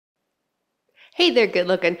Hey there, good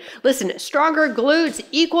looking. Listen, stronger glutes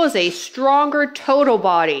equals a stronger total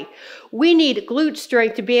body. We need glute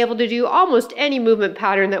strength to be able to do almost any movement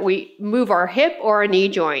pattern that we move our hip or our knee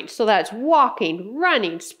joint. So that's walking,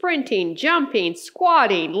 running, sprinting, jumping,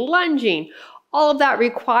 squatting, lunging. All of that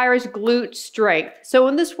requires glute strength. So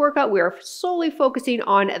in this workout, we are solely focusing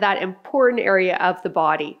on that important area of the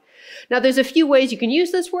body. Now, there's a few ways you can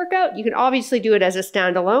use this workout. You can obviously do it as a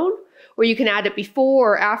standalone, or you can add it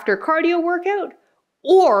before or after cardio workout.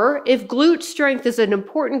 Or if glute strength is an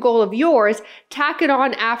important goal of yours, tack it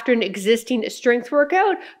on after an existing strength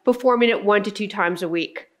workout, performing it 1 to 2 times a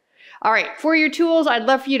week. All right, for your tools, I'd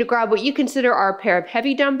love for you to grab what you consider are a pair of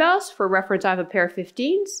heavy dumbbells. For reference, I have a pair of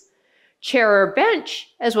 15s, chair or bench,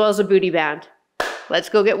 as well as a booty band. Let's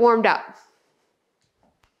go get warmed up.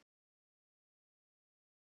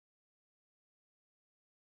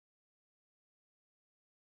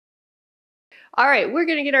 All right, we're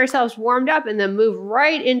gonna get ourselves warmed up and then move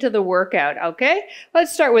right into the workout, okay?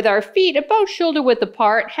 Let's start with our feet about shoulder width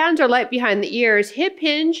apart. Hands are light behind the ears. Hip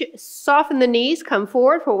hinge, soften the knees, come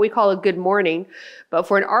forward for what we call a good morning. But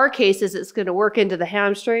for in our cases, it's gonna work into the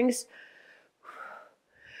hamstrings.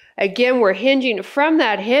 Again, we're hinging from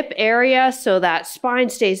that hip area so that spine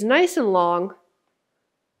stays nice and long.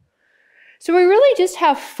 So we really just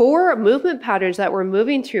have 4 movement patterns that we're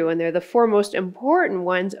moving through, and they're the 4 most important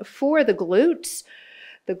ones for the glutes.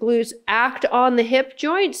 The glutes act on the hip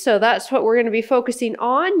joint, so that's what we're going to be focusing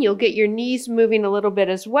on. You'll get your knees moving a little bit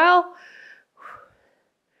as well.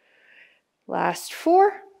 Last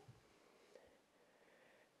 4,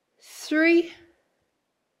 3,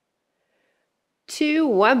 2,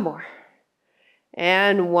 1 more,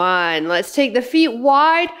 and 1. Let's take the feet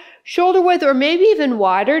wide. Shoulder width or maybe even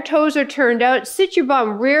wider, toes are turned out. Sit your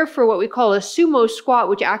bum rear for what we call a sumo squat,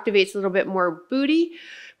 which activates a little bit more booty.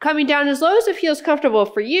 Coming down as low as it feels comfortable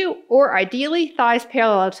for you, or ideally, thighs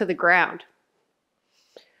parallel to the ground.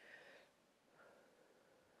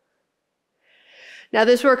 Now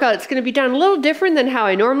this workout, it's gonna be done a little different than how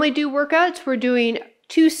I normally do workouts. We're doing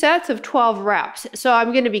 2 sets of 12 reps. So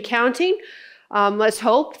I'm gonna be counting. Let's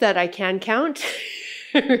hope that I can count,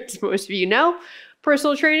 as most of you know.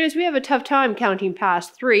 Personal trainers, we have a tough time counting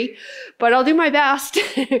past 3, but I'll do my best.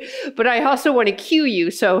 But I also want to cue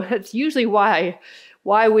you, so that's usually why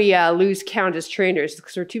we lose count as trainers,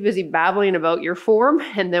 because we're too busy babbling about your form,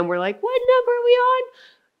 and then we're like, what number are we on?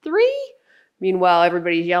 3? Meanwhile,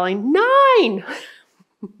 everybody's yelling, 9!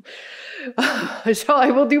 So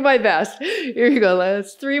I will do my best. Here you go,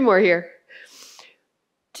 let's 3 more here.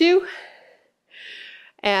 2.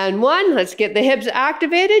 And 1, let's get the hips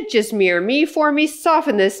activated. Just mirror me for me.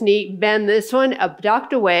 Soften this knee, bend this one,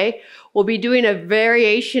 abduct away. We'll be doing a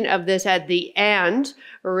variation of this at the end.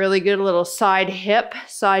 A really good little side hip,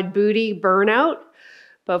 side booty burnout.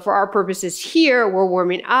 But for our purposes here, we're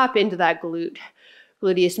warming up into that glute.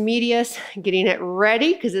 Gluteus medius, getting it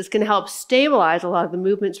ready because it's going to help stabilize a lot of the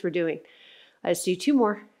movements we're doing. Let's do 2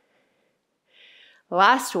 more.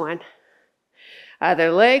 Last one.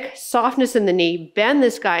 Other leg, softness in the knee, bend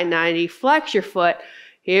this guy 90, flex your foot.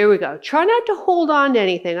 Here we go. Try not to hold on to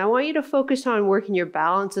anything. I want you to focus on working your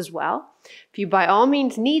balance as well. If you by all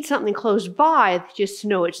means need something close by, just to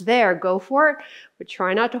know it's there, go for it. But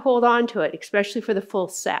try not to hold on to it, especially for the full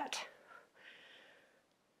set.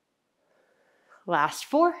 Last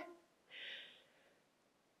 4.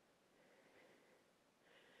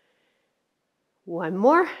 One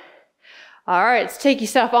more. All right, let's take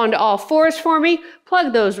yourself onto all 4s for me.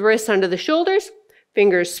 Plug those wrists under the shoulders.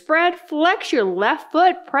 Fingers spread. Flex your left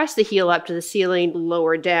foot. Press the heel up to the ceiling.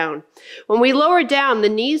 Lower down. When we lower down, the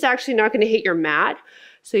knee's actually not going to hit your mat.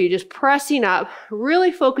 So you're just pressing up,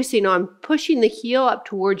 really focusing on pushing the heel up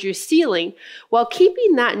towards your ceiling while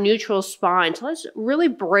keeping that neutral spine. So let's really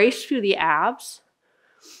brace through the abs.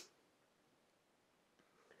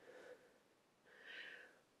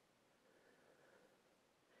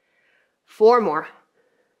 Four more.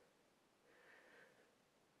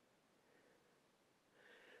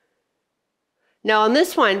 Now on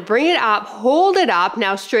this one, bring it up, hold it up.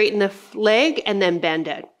 Now straighten the leg and then bend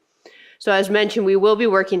it. So as mentioned, we will be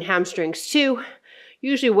working hamstrings too.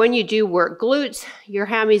 Usually when you do work glutes, your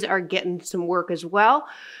hammies are getting some work as well.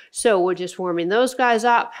 So we're just warming those guys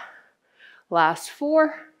up. Last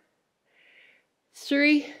 4,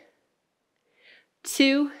 3,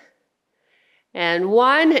 2, and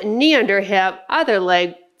 1. Knee under hip, other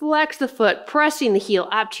leg, flex the foot, pressing the heel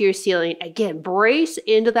up to your ceiling. Again, brace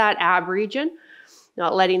into that ab region,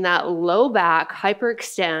 not letting that low back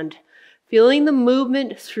hyperextend. Feeling the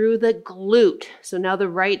movement through the glute. So now the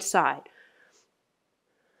right side.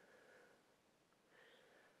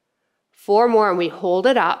 4 more and we hold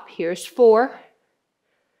it up. Here's 4,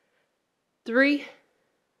 3,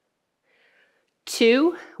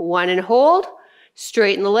 2, 1, and hold.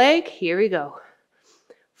 Straighten the leg. Here we go.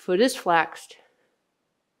 Foot is flexed.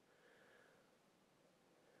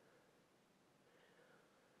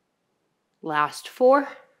 Last 4,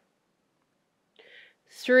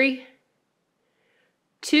 3,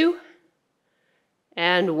 2,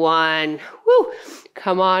 and 1. Woo!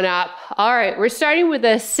 Come on up. All right, we're starting with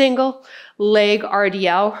a single leg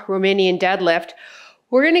RDL, Romanian deadlift.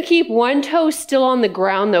 We're going to keep one toe still on the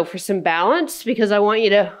ground though for some balance because I want you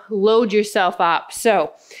to load yourself up.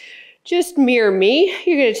 So just mirror me.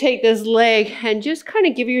 You're going to take this leg and just kind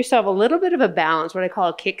of give yourself a little bit of a balance, what I call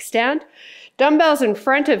a kickstand. Dumbbells in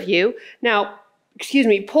front of you. Now,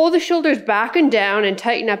 pull the shoulders back and down and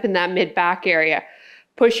tighten up in that mid-back area.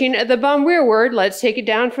 Pushing the bum rearward. Let's take it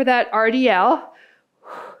down for that RDL.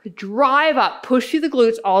 Drive up. Push through the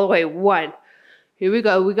glutes all the way. 1. Here we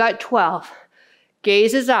go. We got 12.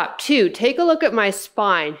 Gaze is up. 2. Take a look at my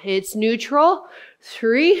spine. It's neutral.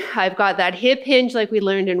 3. I've got that hip hinge like we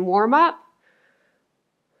learned in warm-up.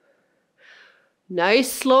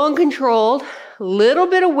 Nice, slow and controlled. Little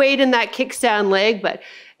bit of weight in that kickstand leg, but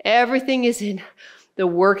everything is in the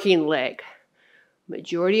working leg.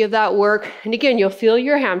 Majority of that work. And again, you'll feel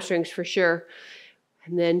your hamstrings for sure.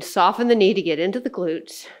 And then soften the knee to get into the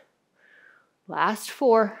glutes. Last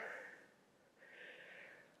 4.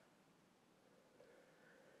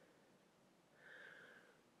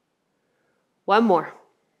 One more.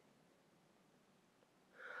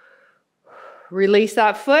 Release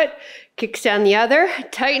that foot, kicks down the other,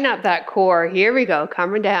 tighten up that core. Here we go,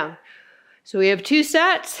 coming down. So we have 2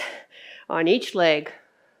 sets on each leg.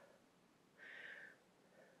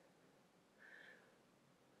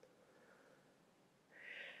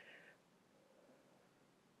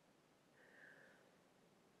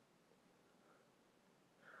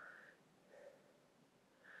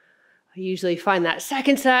 I usually find that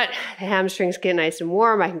second set, the hamstrings get nice and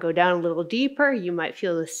warm. I can go down a little deeper. You might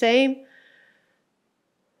feel the same.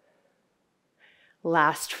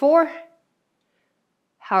 Last 4.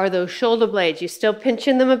 How are those shoulder blades? You still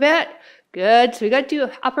pinching them a bit? Good. So we got to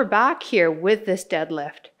do upper back here with this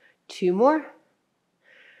deadlift. 2 more.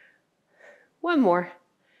 1 more.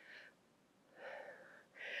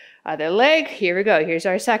 Other leg. Here we go. Here's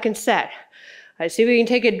our second set. Let's see if we can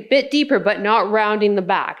take it a bit deeper, but not rounding the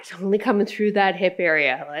back. It's only coming through that hip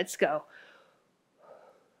area. Let's go.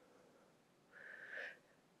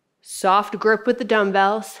 Soft grip with the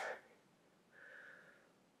dumbbells.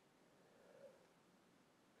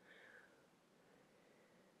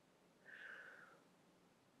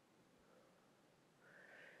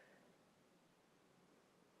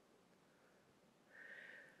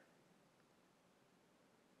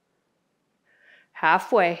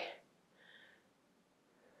 Halfway.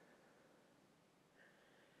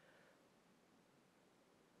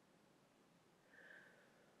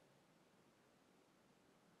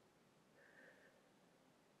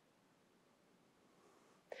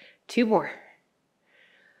 Two more.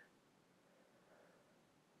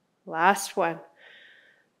 Last one.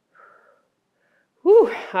 Whew,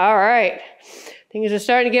 all right. Things are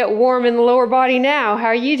starting to get warm in the lower body now. How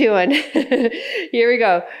are you doing? Here we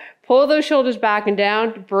go. Pull those shoulders back and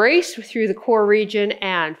down. Brace through the core region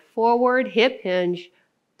and forward, hip hinge.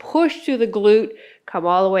 Push through the glute. Come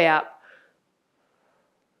all the way up.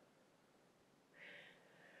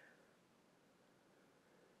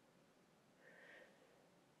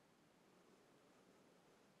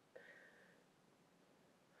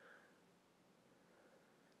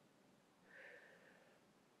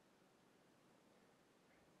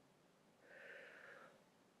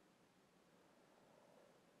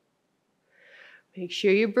 Make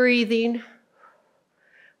sure you're breathing.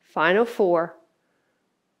 Final 4.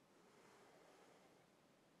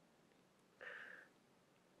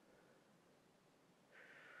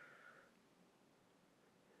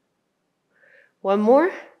 One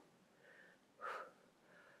more.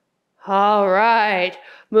 All right.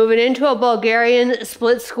 Moving into a Bulgarian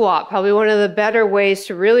split squat. Probably one of the better ways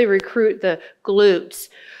to really recruit the glutes.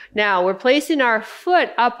 Now, we're placing our foot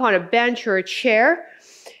up on a bench or a chair.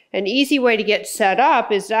 An easy way to get set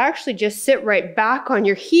up is to actually just sit right back on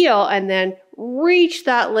your heel and then reach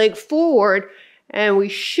that leg forward, and we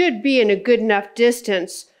should be in a good enough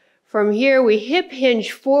distance. From here, we hip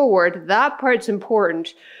hinge forward. That part's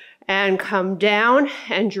important. And come down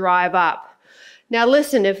and drive up. Now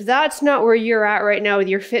listen, if that's not where you're at right now with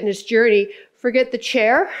your fitness journey, forget the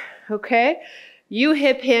chair, okay? You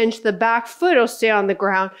hip hinge, the back foot will stay on the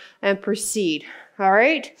ground and proceed. All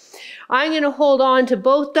right, I'm going to hold on to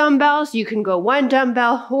both dumbbells. You can go one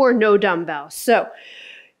dumbbell or no dumbbell. So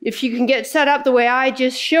If you can get set up the way I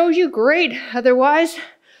just showed you, great. Otherwise,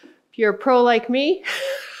 if you're a pro like me,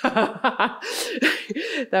 that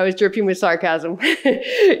was dripping with sarcasm.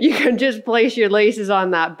 You can just place your laces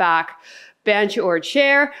on that back bench or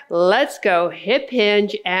chair. Let's go. Hip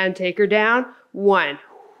hinge and take her down. 1.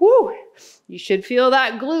 Woo. You should feel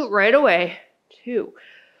that glute right away. 2.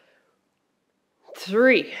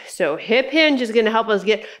 3. So hip hinge is going to help us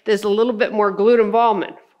get this a little bit more glute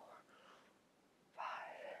involvement. 4, 5.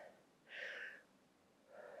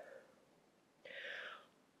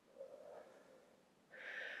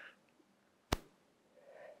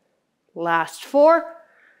 Last 4.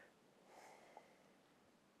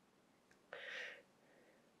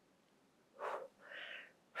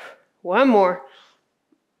 1 more.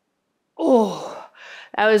 Oh,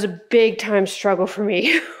 that was a big time struggle for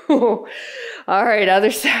me. All right,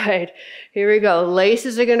 other side. Here we go.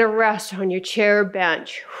 Laces are going to rest on your chair or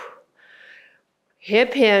bench.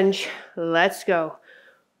 Hip hinge. Let's go.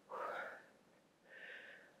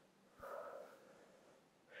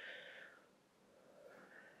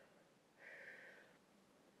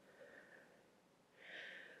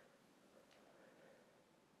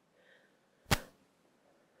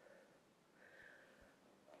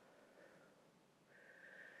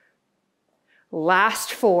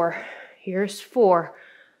 Last 4. Here's 4.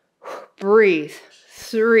 Breathe.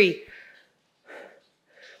 3.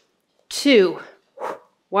 2.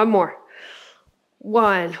 1 more.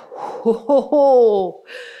 1. All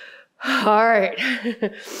right.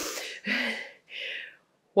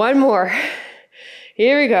 1 more.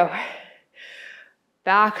 Here we go.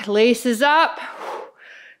 Back laces up.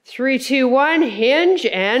 3, 2, 1. Hinge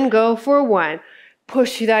and go for 1.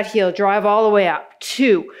 Push through that heel. Drive all the way up.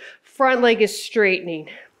 2. Front leg is straightening.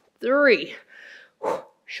 3.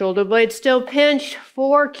 Shoulder blade still pinched.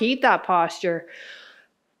 4. Keep that posture.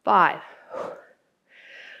 5.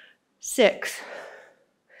 6.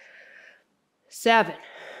 7.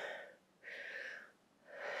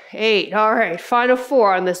 8. All right. Final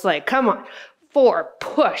 4 on this leg. Come on. 4.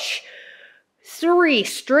 Push. 3.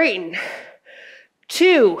 Straighten.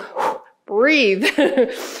 2. Breathe.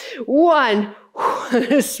 1.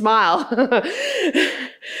 Smile.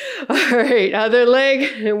 All right, other leg,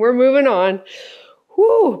 and we're moving on.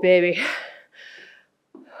 Whoo, baby.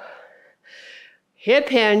 Hip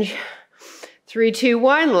hinge. 3, 2,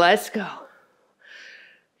 1, let's go.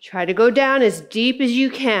 Try to go down as deep as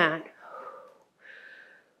you can.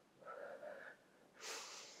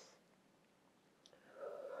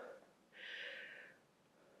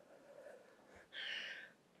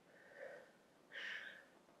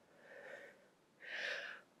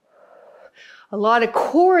 A lot of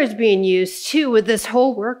core is being used too with this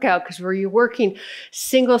whole workout because we're working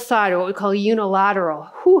single side or what we call unilateral.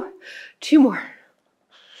 Whew. 2 more.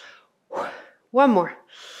 1 more.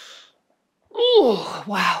 Oh,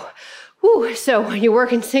 wow. Whew. So when you're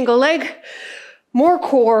working single leg, more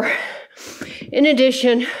core in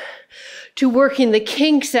addition to working the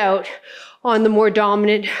kinks out on the more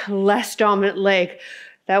dominant, less dominant leg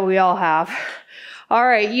that we all have. All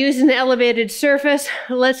right, using the elevated surface,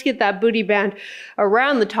 let's get that booty band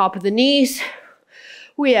around the top of the knees.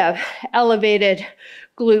 We have elevated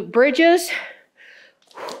glute bridges.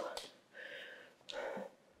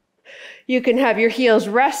 You can have your heels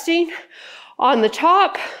resting on the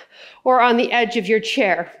top or on the edge of your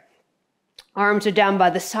chair. Arms are down by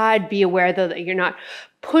the side. Be aware though that you're not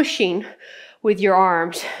pushing with your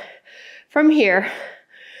arms. From here,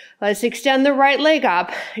 let's extend the right leg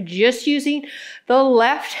up, just using the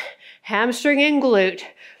left hamstring and glute.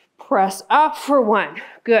 Press up for 1.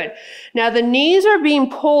 Good. Now the knees are being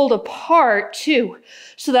pulled apart too,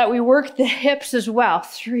 so that we work the hips as well.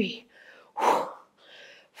 3,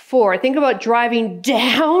 4. Think about driving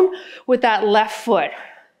down with that left foot.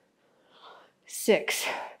 6.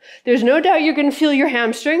 There's no doubt you're going to feel your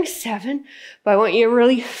hamstring. 7. But I want you to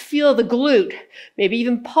really feel the glute. Maybe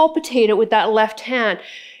even palpitate it with that left hand.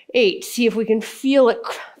 8. See if we can feel it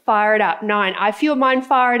fired up. 9. I feel mine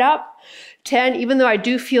fired up. 10. Even though I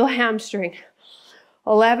do feel hamstring.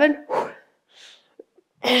 11.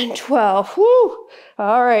 And 12. Woo.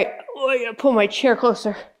 All right. Oh, I gotta pull my chair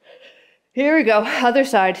closer. Here we go. Other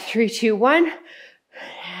side. 3, 2, 1.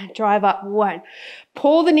 And drive up. 1.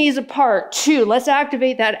 Pull the knees apart. 2. Let's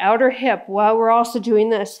activate that outer hip while we're also doing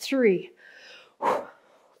this. 3.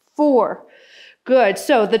 4. Good.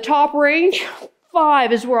 So the top range.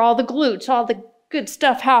 5 is where all the glutes, all the good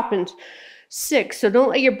stuff happens. 6, so don't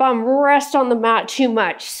let your bum rest on the mat too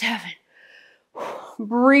much. 7,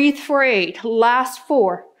 breathe for 8, last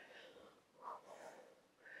 4.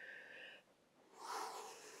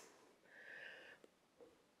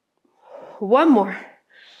 1 more.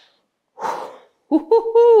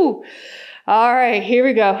 Woo-hoo-hoo. All right, here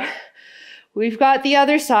we go. We've got the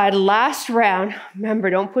other side, last round. Remember,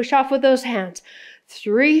 don't push off with those hands.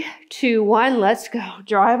 3, 2, 1, let's go.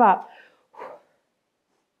 Drive up.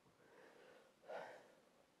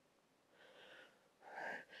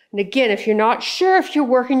 And again, if you're not sure if you're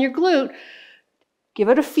working your glute, give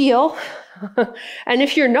it a feel. And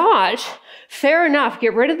if you're not, fair enough,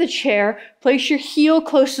 get rid of the chair, place your heel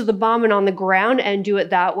close to the bum and on the ground and do it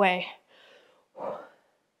that way.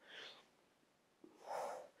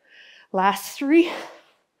 Last 3,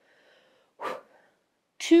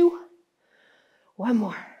 2, 1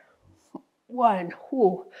 more. 1.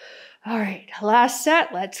 Ooh. All right, last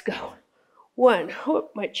set, let's go. 1. Oh,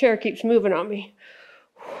 my chair keeps moving on me.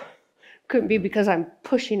 Couldn't be because I'm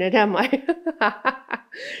pushing it, am I?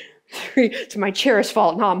 3, it's my chair's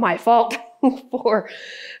fault, not my fault. 4,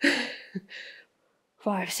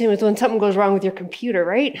 5, same as when something goes wrong with your computer,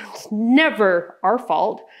 right? It's never our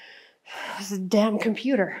fault. It's a damn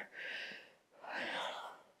computer.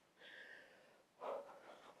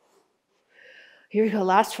 Here we go,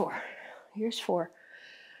 last 4. Here's 4.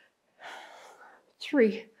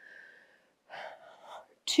 3,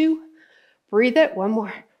 2, breathe it, 1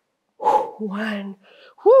 more. 1.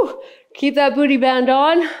 Whew. Keep that booty band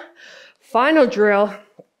on. Final drill.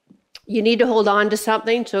 You need to hold on to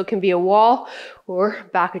something, so it can be a wall or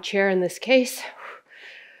back a chair in this case.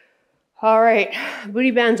 All right,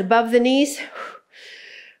 booty bands above the knees.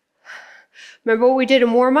 Remember what we did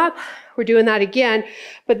in warm-up? We're doing that again,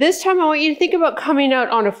 but this time I want you to think about coming out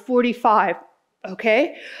on a 45,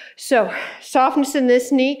 okay? So softness in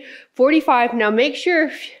this knee, 45. Now make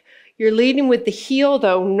sure you're leading with the heel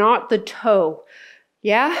though, not the toe.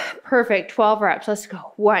 Yeah, perfect, 12 reps, let's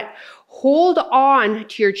go. 1, hold on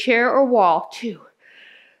to your chair or wall. 2,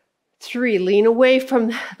 3, lean away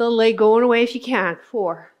from the leg, going away if you can.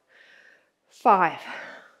 4, 5,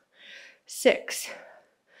 6,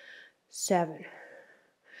 7,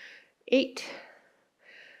 8,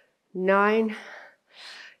 9,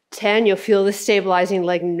 10. You'll feel the stabilizing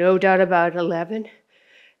leg, no doubt about it. 11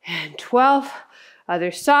 and 12.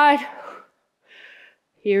 Other side.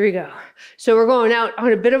 Here we go. So we're going out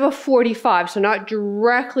on a bit of a 45, so not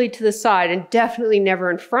directly to the side and definitely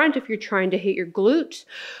never in front if you're trying to hit your glutes,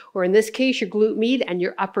 or in this case, your glute med and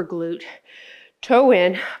your upper glute. Toe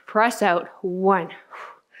in, press out. 1,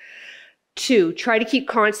 2, try to keep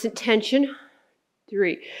constant tension.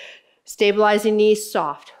 3, stabilizing knees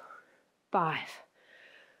soft. 5,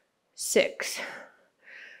 6,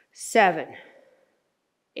 7,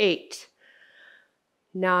 8,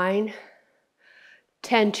 9,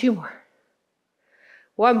 10, 2 more.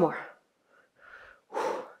 1 more.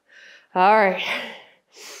 All right,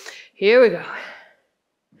 here we go.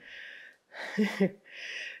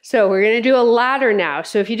 So we're gonna do a ladder now.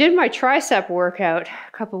 So if you did my tricep workout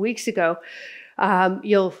a couple weeks ago,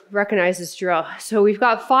 you'll recognize this drill. So we've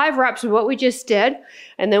got 5 reps of what we just did,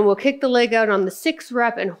 and then we'll kick the leg out on the 6th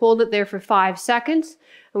rep and hold it there for 5 seconds,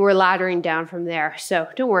 and we're laddering down from there. So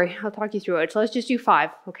don't worry, I'll talk you through it. So let's just do 5,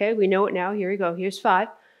 okay? We know it now. Here we go. Here's 5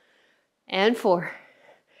 and 4,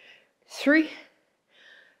 3,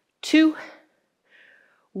 2,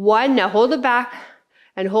 1. Now hold it back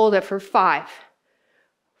and hold it for 5,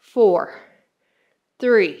 4,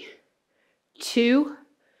 3, 2,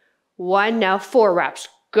 1. Now 4 reps.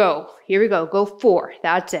 Go. Here we go. Go 4.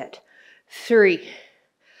 That's it. 3,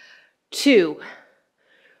 2,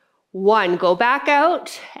 1. Go back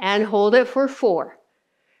out and hold it for 4,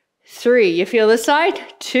 3. You feel this side?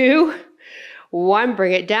 2, 1.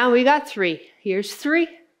 Bring it down. We got 3. Here's 3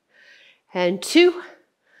 and 2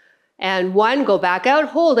 and 1. Go back out.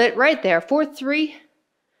 Hold it right there for 3,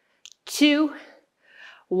 2,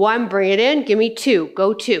 1. Bring it in. Give me 2.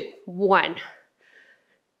 Go 2. 1,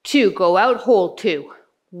 2. Go out. Hold 2.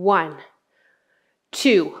 1,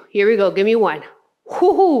 2. Here we go. Give me 1.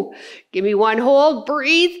 Woo-hoo. Give me 1. Hold.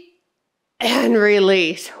 Breathe. And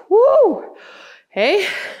release. Woo! Hey?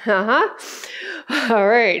 All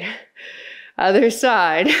right. Other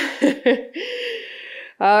side.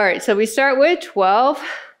 All right, so we start with 5,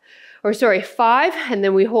 and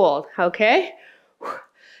then we hold, okay?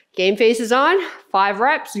 Game face is on. 5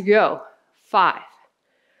 reps, go. 5,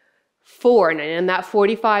 4, and in that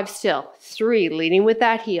 45 still. 3, leading with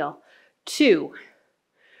that heel. 2,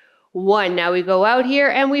 1. Now we go out here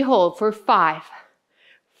and we hold for 5,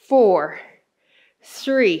 4,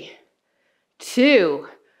 3, 2,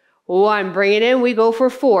 1. Bring it in. We go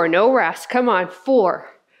for 4. No rest. Come on. 4,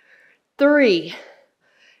 3,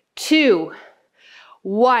 2,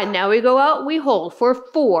 1. Now we go out. We hold for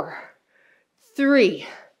 4, 3,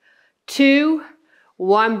 2,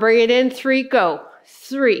 1. Bring it in. 3. Go.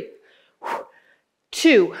 3,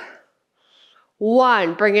 2,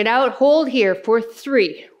 1. Bring it out. Hold here for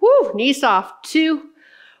 3. Woo, knees soft. 2,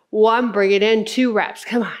 1. Bring it in. 2 reps.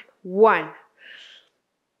 Come on. 1,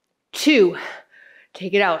 2.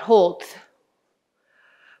 Take it out. Hold.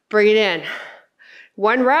 Bring it in.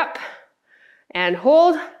 1 rep. And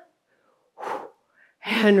hold.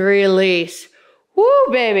 And release. Woo,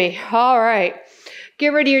 baby. All right.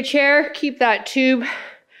 Get rid of your chair. Keep that tube.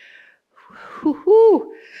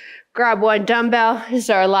 Woo-hoo. Grab 1 dumbbell. This is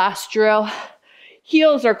our last drill.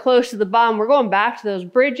 Heels are close to the bum. We're going back to those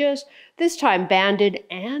bridges. This time banded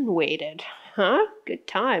and weighted. Huh? Good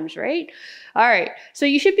times, right? All right. So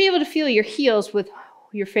you should be able to feel your heels with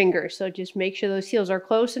your fingers. So just make sure those heels are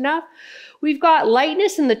close enough. We've got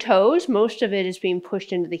lightness in the toes. Most of it is being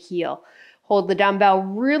pushed into the heel. Hold the dumbbell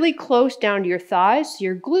really close down to your thighs. So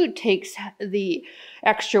your glute takes the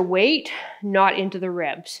extra weight, not into the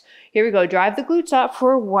ribs. Here we go. Drive the glutes up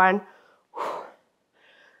for 1,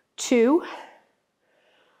 2,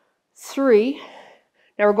 3.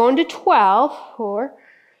 Now we're going to 12. 4,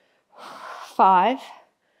 5,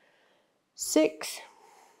 6,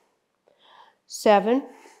 7,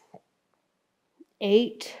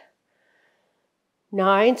 8,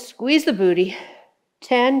 9. Squeeze the booty.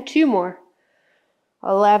 10. 2 more.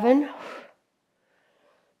 11,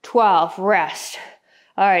 12. Rest.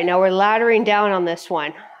 All right, now we're laddering down on this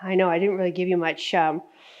one. I know I didn't really give you much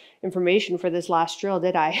information for this last drill,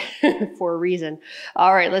 did I? For a reason.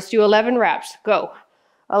 All right, let's do 11 reps. Go.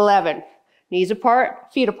 11. Knees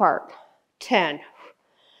apart, feet apart. 10.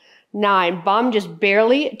 9. Bum just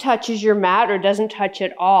barely touches your mat or doesn't touch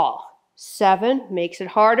at all. 7. Makes it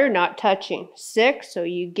harder, not touching. 6. So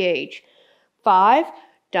you gauge. 5.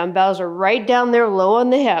 Dumbbells are right down there, low on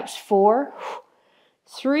the hips. 4.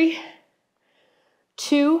 3.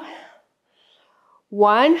 2.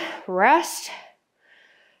 1. Rest.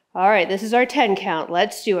 All right, this is our 10 count.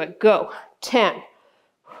 Let's do it. Go. 10.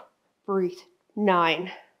 Breathe.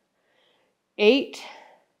 9. 8.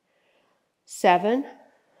 7.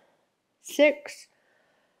 6.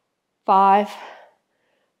 5.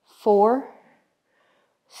 4.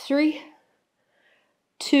 3.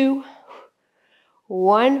 2.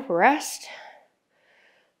 1. Rest.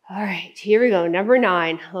 All right, here we go. Number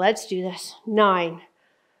 9. Let's do this. 9.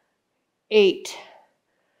 8.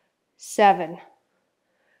 7.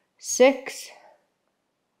 6.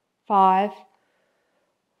 5.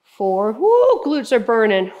 4. Woo, glutes are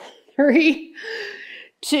burning. 3.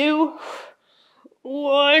 2.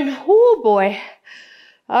 1. Oh boy.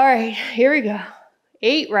 All right, here we go.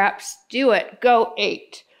 8 reps. Do it. Go.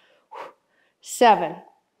 8. 7.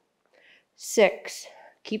 6.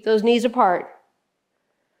 Keep those knees apart.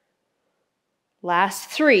 Last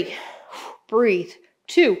 3. Breathe.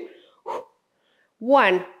 2.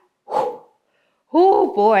 1.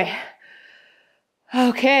 Oh boy.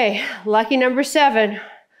 Okay, lucky number 7.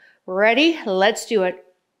 Ready? Let's do it.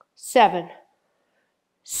 7.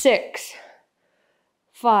 6.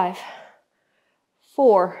 5.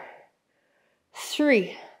 4.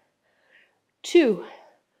 3. 2.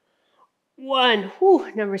 1.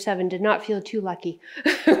 Whew, number 7 did not feel too lucky.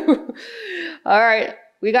 All right,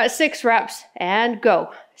 we got 6 reps and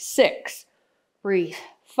go. 6. Breathe.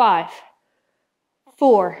 5.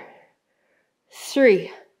 4.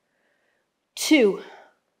 3. 2.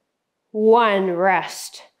 1.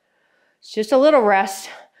 Rest. It's just a little rest.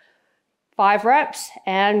 5 reps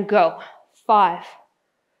and go. 5.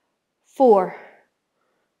 4.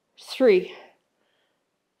 3.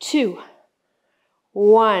 2.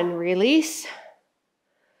 1. Release.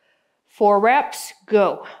 4 reps.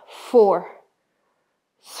 Go. 4.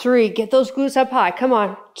 3. Get those glutes up high. Come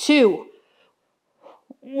on. 2.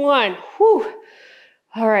 1. Whew.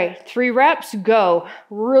 All right. 3 reps. Go.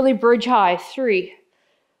 Really bridge high. 3.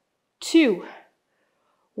 2.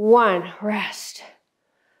 1. Rest.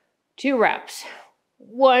 2 reps.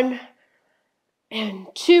 1 and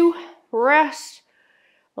 2. Rest.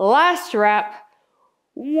 Last rep.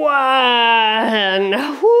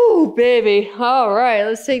 1. Whoo, baby. All right,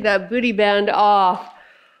 let's take that booty band off.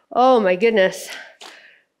 Oh my goodness.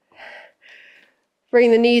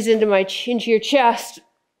 Bring the knees into your chest.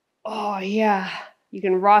 Oh yeah. You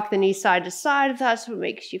can rock the knees side to side if that's what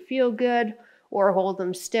makes you feel good, or hold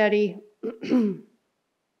them steady.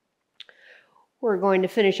 We're going to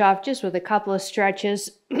finish off just with a couple of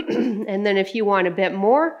stretches. And then if you want a bit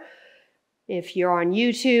more, if you're on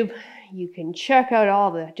YouTube, you can check out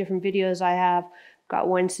all the different videos I have. Got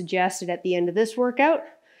one suggested at the end of this workout.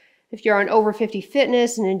 If you're on Over 50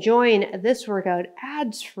 Fitness and enjoying this workout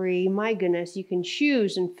ads-free, my goodness, you can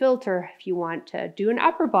choose and filter if you want to do an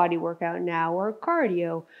upper body workout now, or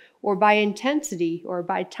cardio, or by intensity, or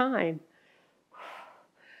by time.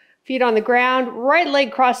 Feet on the ground, right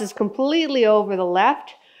leg crosses completely over the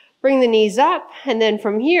left. Bring the knees up, and then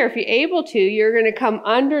from here, if you're able to, you're going to come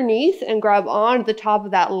underneath and grab onto the top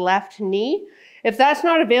of that left knee. If that's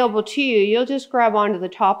not available to you, you'll just grab onto the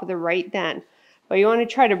top of the right then. But you want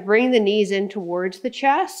to try to bring the knees in towards the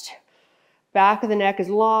chest. Back of the neck is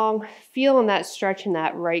long, feeling that stretch in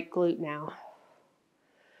that right glute now.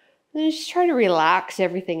 And just try to relax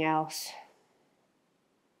everything else.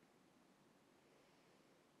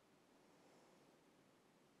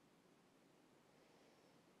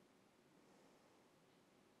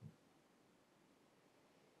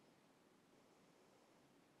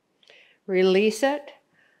 Release it.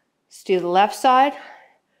 Let's do the left side.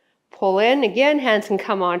 Pull in. Again, hands can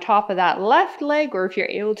come on top of that left leg, or if you're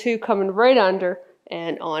able to, coming right under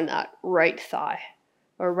and on that right thigh,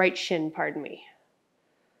 or right shin, pardon me.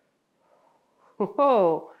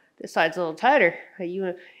 Whoa, this side's a little tighter. Are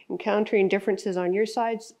you encountering differences on your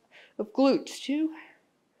sides of glutes too?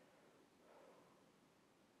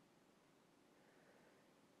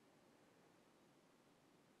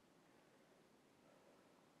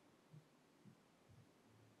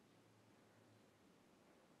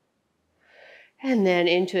 And then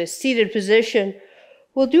into a seated position.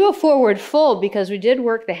 We'll do a forward fold because we did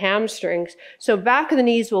work the hamstrings. So back of the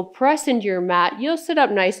knees will press into your mat. You'll sit up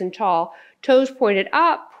nice and tall, toes pointed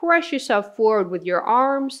up, press yourself forward with your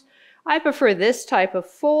arms. I prefer this type of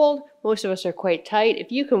fold. Most of us are quite tight.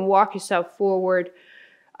 If you can walk yourself forward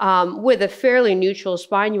with a fairly neutral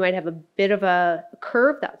spine, you might have a bit of a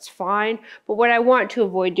curve, that's fine. But what I want to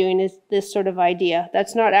avoid doing is this sort of idea.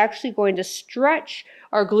 That's not actually going to stretch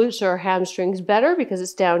our glutes or our hamstrings better because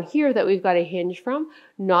it's down here that we've got to hinge from,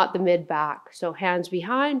 not the mid-back. So hands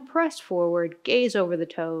behind, press forward, gaze over the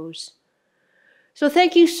toes. So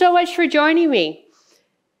thank you so much for joining me.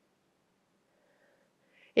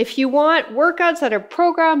 If you want workouts that are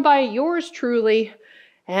programmed by yours truly,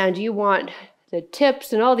 and you want the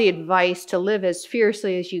tips and all the advice to live as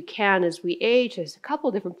fiercely as you can as we age, there's a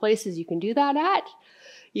couple different places you can do that at.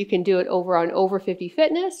 You can do it over on Over 50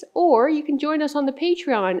 Fitness, or you can join us on the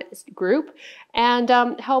Patreon group and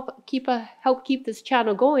help keep this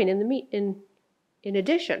channel going in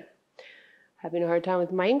addition. Having a hard time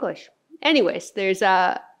with my English. Anyways, there's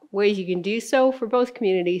ways you can do so for both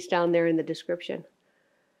communities down there in the description.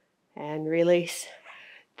 And release.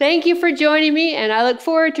 Thank you for joining me, and I look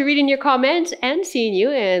forward to reading your comments and seeing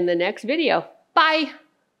you in the next video. Bye!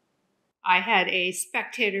 I had a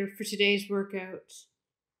spectator for today's workout.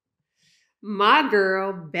 My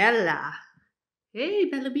girl, Bella. Hey,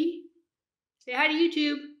 Bella B. Say hi to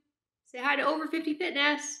YouTube. Say hi to Over 50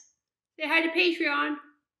 Fitness. Say hi to Patreon.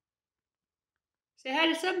 Say hi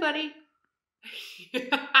to somebody.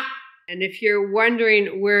 And if you're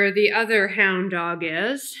wondering where the other hound dog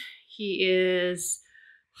is, he is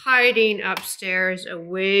hiding upstairs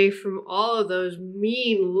away from all of those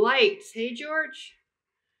mean lights. Hey, George?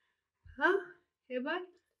 Huh? Hey, bud?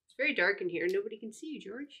 It's very dark in here. Nobody can see you,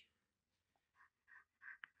 George.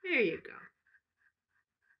 There you go.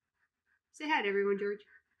 Say hi to everyone, George.